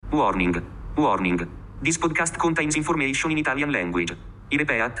Warning. Warning. This podcast contains information in Italian language. I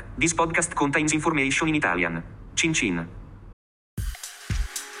repeat, this podcast contains information in Italian. Cin cin.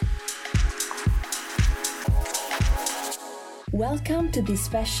 Welcome to this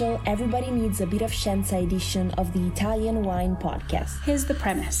special Everybody Needs a Bit of Scienza edition of the Italian Wine Podcast. Here's the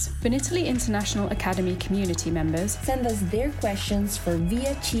premise. Vinitaly International Academy community members send us their questions for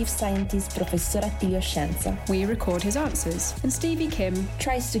VIA Chief Scientist Professor Attilio Scienza. We record his answers, and Stevie Kim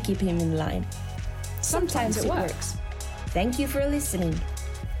tries to keep him in line. Sometimes it works. Thank you for listening.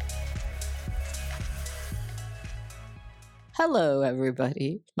 Hello,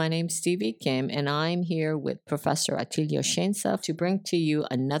 everybody. My name's Stevie Kim, and I'm here with Professor Attilio Scienza to bring to you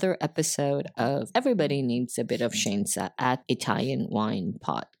another episode of Everybody Needs a Bit of Scienza at Italian Wine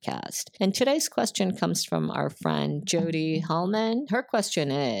Podcast. And today's question comes from our friend Jodie Hellman. Her question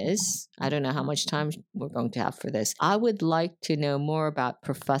is, I don't know how much time we're going to have for this. I would like to know more about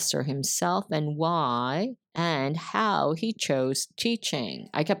Professor himself and why and how he chose teaching.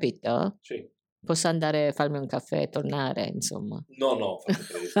 Hai capito? Sì. Posso andare a farmi un caffè e tornare, insomma? No, fate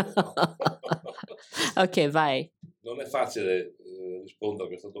presto. Ok, vai. Non è facile rispondere a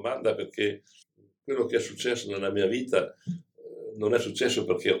questa domanda perché quello che è successo nella mia vita non è successo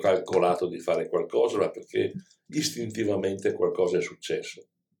perché ho calcolato di fare qualcosa, ma perché istintivamente qualcosa è successo.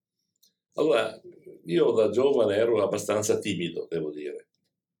 Allora, io da giovane ero abbastanza timido, devo dire.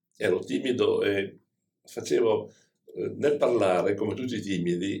 Ero timido e facevo, nel parlare, come tutti i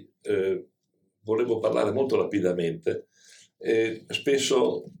timidi, volevo parlare molto rapidamente e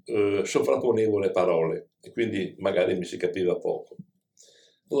spesso sovrapponevo le parole e quindi magari mi si capiva poco.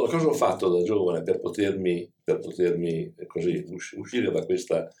 Allora, cosa ho fatto da giovane per potermi così uscire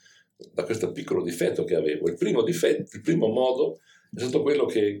da questo piccolo difetto che avevo? Il primo modo è stato quello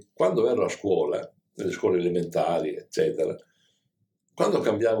che quando ero a scuola, nelle scuole elementari, eccetera, quando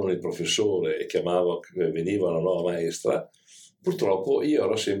cambiavano il professore e veniva una nuova maestra, purtroppo io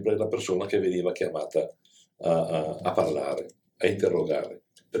ero sempre la persona che veniva chiamata a parlare, a interrogare,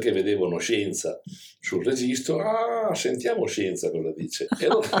 perché vedevano Scienza sul registro, sentiamo Scienza cosa dice. E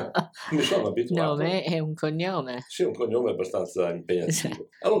allora mi sono abituato. Nome è un cognome. Sì, un cognome abbastanza impegnativo.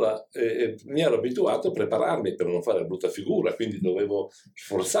 Allora mi ero abituato a prepararmi per non fare brutta figura, quindi dovevo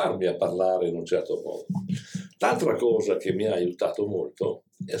sforzarmi a parlare in un certo modo. L'altra cosa che mi ha aiutato molto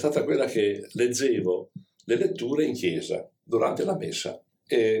è stata quella che leggevo le letture in chiesa durante la messa,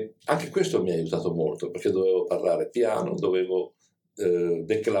 e anche questo mi ha aiutato molto perché dovevo parlare piano, dovevo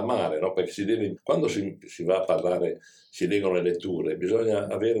declamare, no? Perché quando si va a parlare, si leggono le letture, bisogna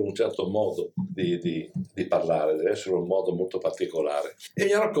avere un certo modo di parlare, deve essere un modo molto particolare, e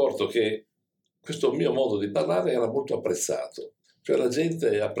mi ero accorto che questo mio modo di parlare era molto apprezzato, cioè la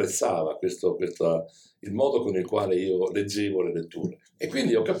gente apprezzava il modo con il quale io leggevo le letture, e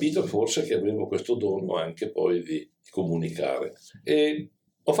quindi ho capito forse che avevo questo dono anche poi di comunicare. E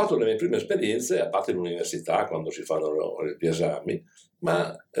ho fatto le mie prime esperienze, a parte l'università quando si fanno gli esami,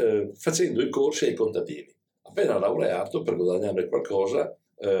 ma facendo i corsi ai contadini. Appena laureato, per guadagnare qualcosa,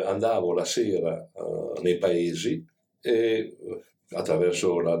 andavo la sera nei paesi e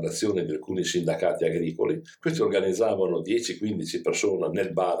attraverso l'azione di alcuni sindacati agricoli, questi organizzavano 10-15 persone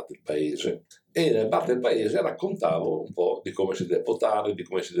nel bar del paese, e nel bar del paese raccontavo un po' di come si deve potare, di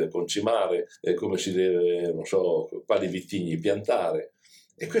come si deve concimare, come si deve, non so, quali vitigni piantare.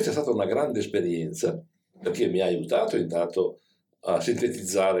 E questa è stata una grande esperienza perché mi ha aiutato intanto a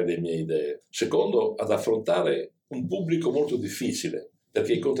sintetizzare le mie idee, secondo ad affrontare un pubblico molto difficile,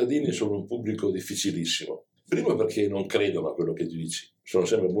 perché i contadini sono un pubblico difficilissimo. Primo perché non credono a quello che dici, sono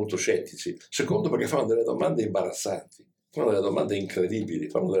sempre molto scettici. Secondo perché fanno delle domande imbarazzanti, fanno delle domande incredibili,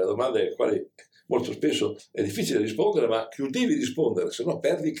 fanno delle domande alle quali molto spesso è difficile rispondere, ma più devi rispondere, se no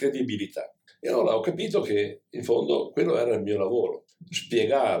perdi credibilità. E allora ho capito che in fondo quello era il mio lavoro.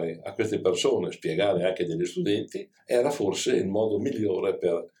 Spiegare a queste persone, spiegare anche degli studenti, era forse il modo migliore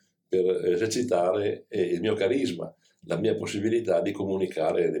per esercitare il mio carisma, la mia possibilità di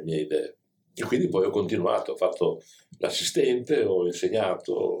comunicare le mie idee. E quindi poi ho continuato, ho fatto l'assistente, ho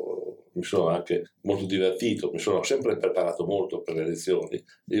insegnato, mi sono anche molto divertito, mi sono sempre preparato molto per le lezioni.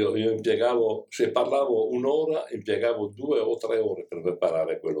 Io impiegavo, se parlavo un'ora, impiegavo 2 o 3 ore per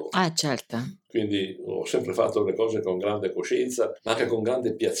preparare quello. Ah, certo. Quindi ho sempre fatto le cose con grande coscienza, ma anche con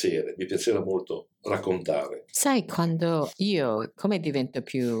grande piacere. Mi piaceva molto raccontare. Sai, quando io, come divento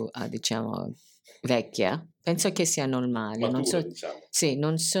più, vecchia, penso che sia normale. Matura, non so, diciamo. Sì,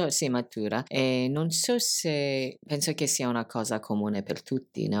 non so, sì, matura. E non so se penso che sia una cosa comune per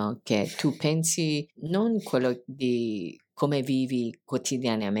tutti, no? Che tu pensi non quello di come vivi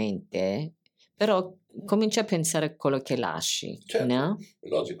quotidianamente, però cominci a pensare a quello che lasci, Certo, no? è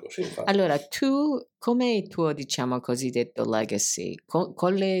logico, sì, infatti. Allora, tu, come il tuo, diciamo, cosiddetto legacy,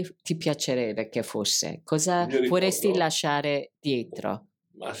 quale ti piacerebbe che fosse? Cosa Mi vorresti ricordo, lasciare dietro?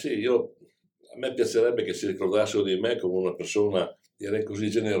 ma sì, a me piacerebbe che si ricordassero di me come una persona, direi così,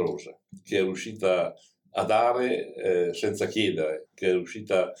 generosa, che è riuscita a dare senza chiedere, che è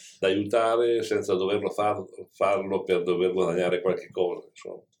riuscita ad aiutare senza doverlo farlo per dover guadagnare qualche cosa.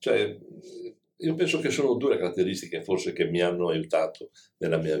 Insomma. Cioè, io penso che sono due le caratteristiche forse che mi hanno aiutato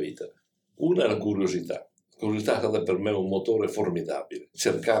nella mia vita. Una è la curiosità. La curiosità è stata per me un motore formidabile.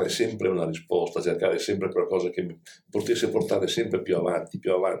 Cercare sempre una risposta, cercare sempre qualcosa che mi potesse portare sempre più avanti,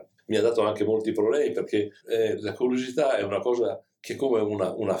 più avanti. Mi ha dato anche molti problemi perché la curiosità è una cosa che è come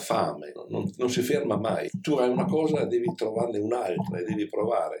una fame, non si ferma mai. Tu hai una cosa e devi trovarne un'altra e devi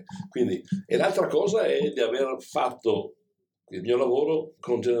provare. Quindi, e l'altra cosa è di aver fatto il mio lavoro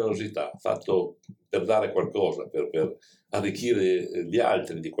con generosità, fatto per dare qualcosa, per arricchire gli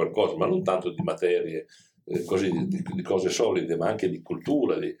altri di qualcosa, ma non tanto di materie, così, di cose solide, ma anche di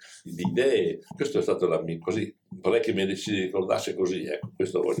cultura, di idee. Questo è stato così. Vorrei che mi si ricordasse così, ecco,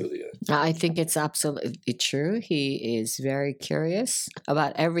 questo voglio dire. I think it's absolutely true. He is very curious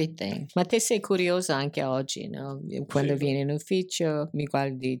about everything. Ma te sei curiosa anche oggi, no? Quando Sì, vieni in ufficio, mi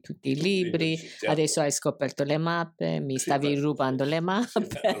guardi tutti i libri, sì, certo. adesso hai scoperto le mappe, mi stavi rubando le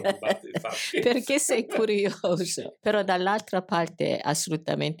mappe, perché sei curioso. Però dall'altra parte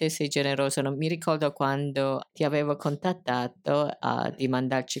assolutamente sei generoso. Non mi ricordo quando ti avevo contattato di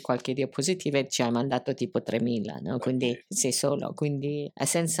mandarci qualche diapositiva e ci hai mandato tipo 3.000. No? Quindi sei solo, quindi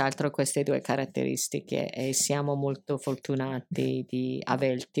senz'altro queste due caratteristiche e siamo molto fortunati di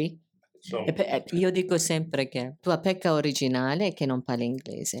averti. Io dico sempre che tua pecca originale è che non parli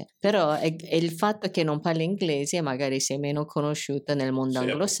inglese, però è il fatto che non parli inglese magari sei meno conosciuta nel mondo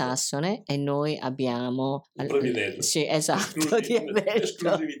anglosassone e noi abbiamo un privilegio. Sì, esatto, di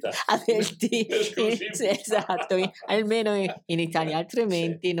averti esatto, almeno in Italia,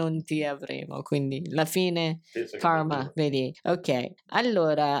 altrimenti non ti avremo, quindi alla fine karma, vedi. Ok,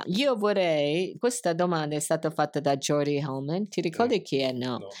 allora io vorrei, questa domanda è stata fatta da Jodie Hellman, ti ricordi chi è?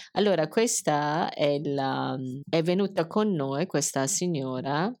 No. Allora, questa è venuta con noi, questa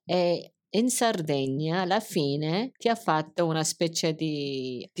signora, e in Sardegna alla fine ti ha fatto una specie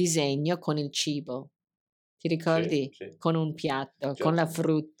di disegno con il cibo. Ti ricordi? Sì. Con un piatto, Certo. con la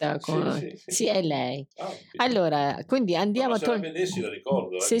frutta. Sì, è lei. Allora, quindi andiamo... se la vedessi la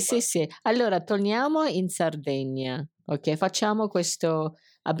ricordo. Sì. Allora, torniamo in Sardegna. Ok, facciamo questo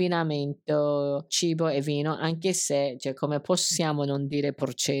abbinamento cibo e vino, anche se, cioè, come possiamo non dire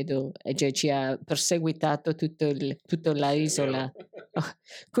Porcedo, cioè, ci ha perseguitato tutta la isola.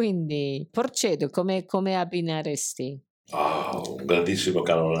 Quindi, Porcedo, come abbineresti? Un grandissimo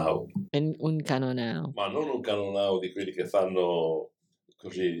canonau. Un canonau. Ma non un canonau di quelli che fanno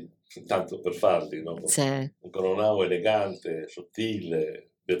così, tanto per farli, no? Sì. Un canonau elegante,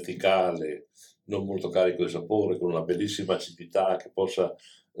 sottile, verticale, non molto carico di sapore, con una bellissima acidità che possa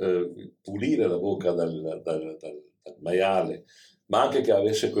pulire la bocca dal maiale, ma anche che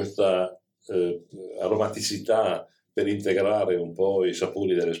avesse questa aromaticità per integrare un po' i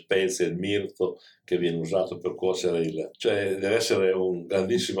sapori delle spezie, il mirto che viene usato per cuocere cioè deve essere un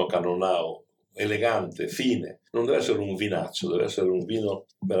grandissimo canonau, elegante, fine, non deve essere un vinaccio, deve essere un vino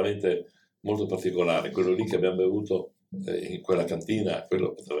veramente molto particolare, quello lì che abbiamo bevuto in quella cantina,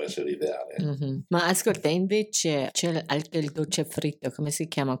 quello potrebbe essere ideale. Mm-hmm. Ma ascolta, invece c'è anche il dolce fritto, come si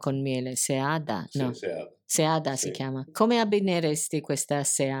chiama con miele? Seada? No. Sì, Seada si chiama. Come abbineresti questa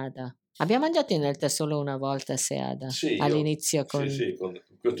seada? Abbiamo mangiato in realtà solo una volta seada, all'inizio con... Sì, con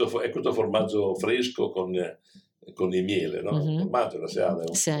questo formaggio fresco con il miele, no? Il formaggio, la seada è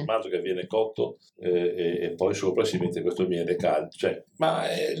un formaggio che viene cotto e poi sopra si mette questo miele caldo. Cioè, ma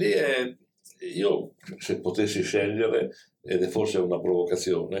lì io, se potessi scegliere, ed è forse una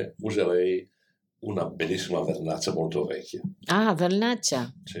provocazione, userei una bellissima vernaccia molto vecchia. Ah,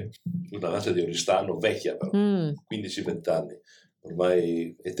 vernaccia? Sì, una vernaccia di Oristano, vecchia però, 15-20 anni.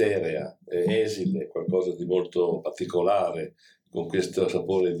 Ormai eterea, esile, qualcosa di molto particolare, con questo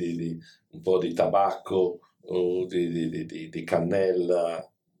sapore di un po' di tabacco, di cannella.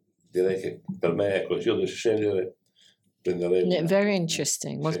 Direi che per me, ecco, se io dovessi scegliere, prenderei... Very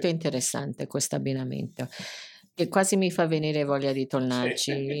interesting, molto interessante questo abbinamento. Che quasi mi fa venire voglia di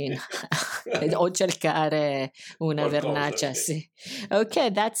tornarci o cercare una vernaccia. Sì.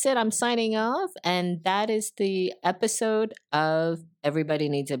 Okay, that's it. I'm signing off, and that is the episode of Everybody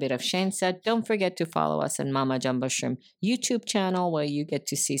Needs a Bit of Scienza. Don't forget to follow us on Mama Jumbo Shrimp YouTube channel, where you get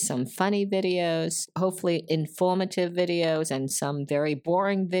to see some funny videos, hopefully informative videos, and some very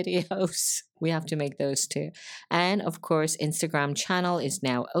boring videos. We have to make those too. And of course, Instagram channel is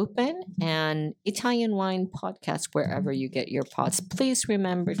now open, and Italian Wine Podcast wherever you get your pods. Please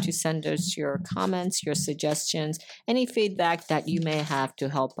remember to send us your comments, your suggestions, any feedback that you may have to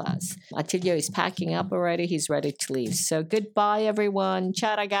help us. Attilio is packing up already. He's ready to leave. So goodbye, everyone.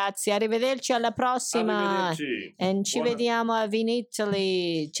 Ciao ragazzi. Arrivederci alla prossima. Arrivederci. And ci vediamo a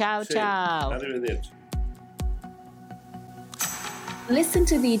Vinitaly. Ciao, Sì, ciao. arrivederci. Listen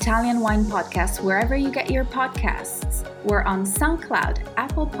to the Italian Wine Podcast wherever you get your podcasts. We're on SoundCloud,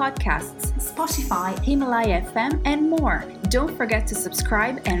 Apple Podcasts, Spotify, Himalaya FM, and more. Don't forget to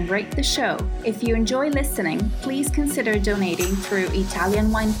subscribe and rate the show. If you enjoy listening, please consider donating through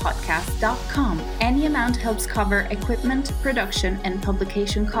ItalianWinePodcast.com. Any amount helps cover equipment, production, and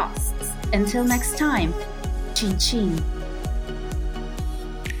publication costs. Until next time, cin cin.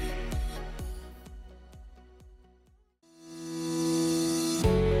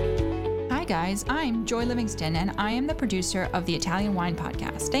 Hi guys, I'm Joy Livingston and I am the producer of the Italian Wine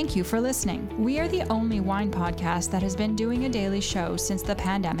Podcast. Thank you for listening. We are the only wine podcast that has been doing a daily show since the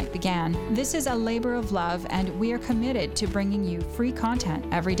pandemic began. This is a labor of love and we are committed to bringing you free content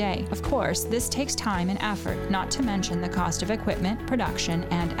every day. Of course, this takes time and effort, not to mention the cost of equipment, production,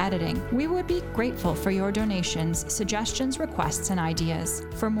 and editing. We would be grateful for your donations, suggestions, requests, and ideas.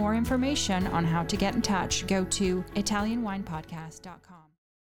 For more information on how to get in touch, go to ItalianWinePodcast.com.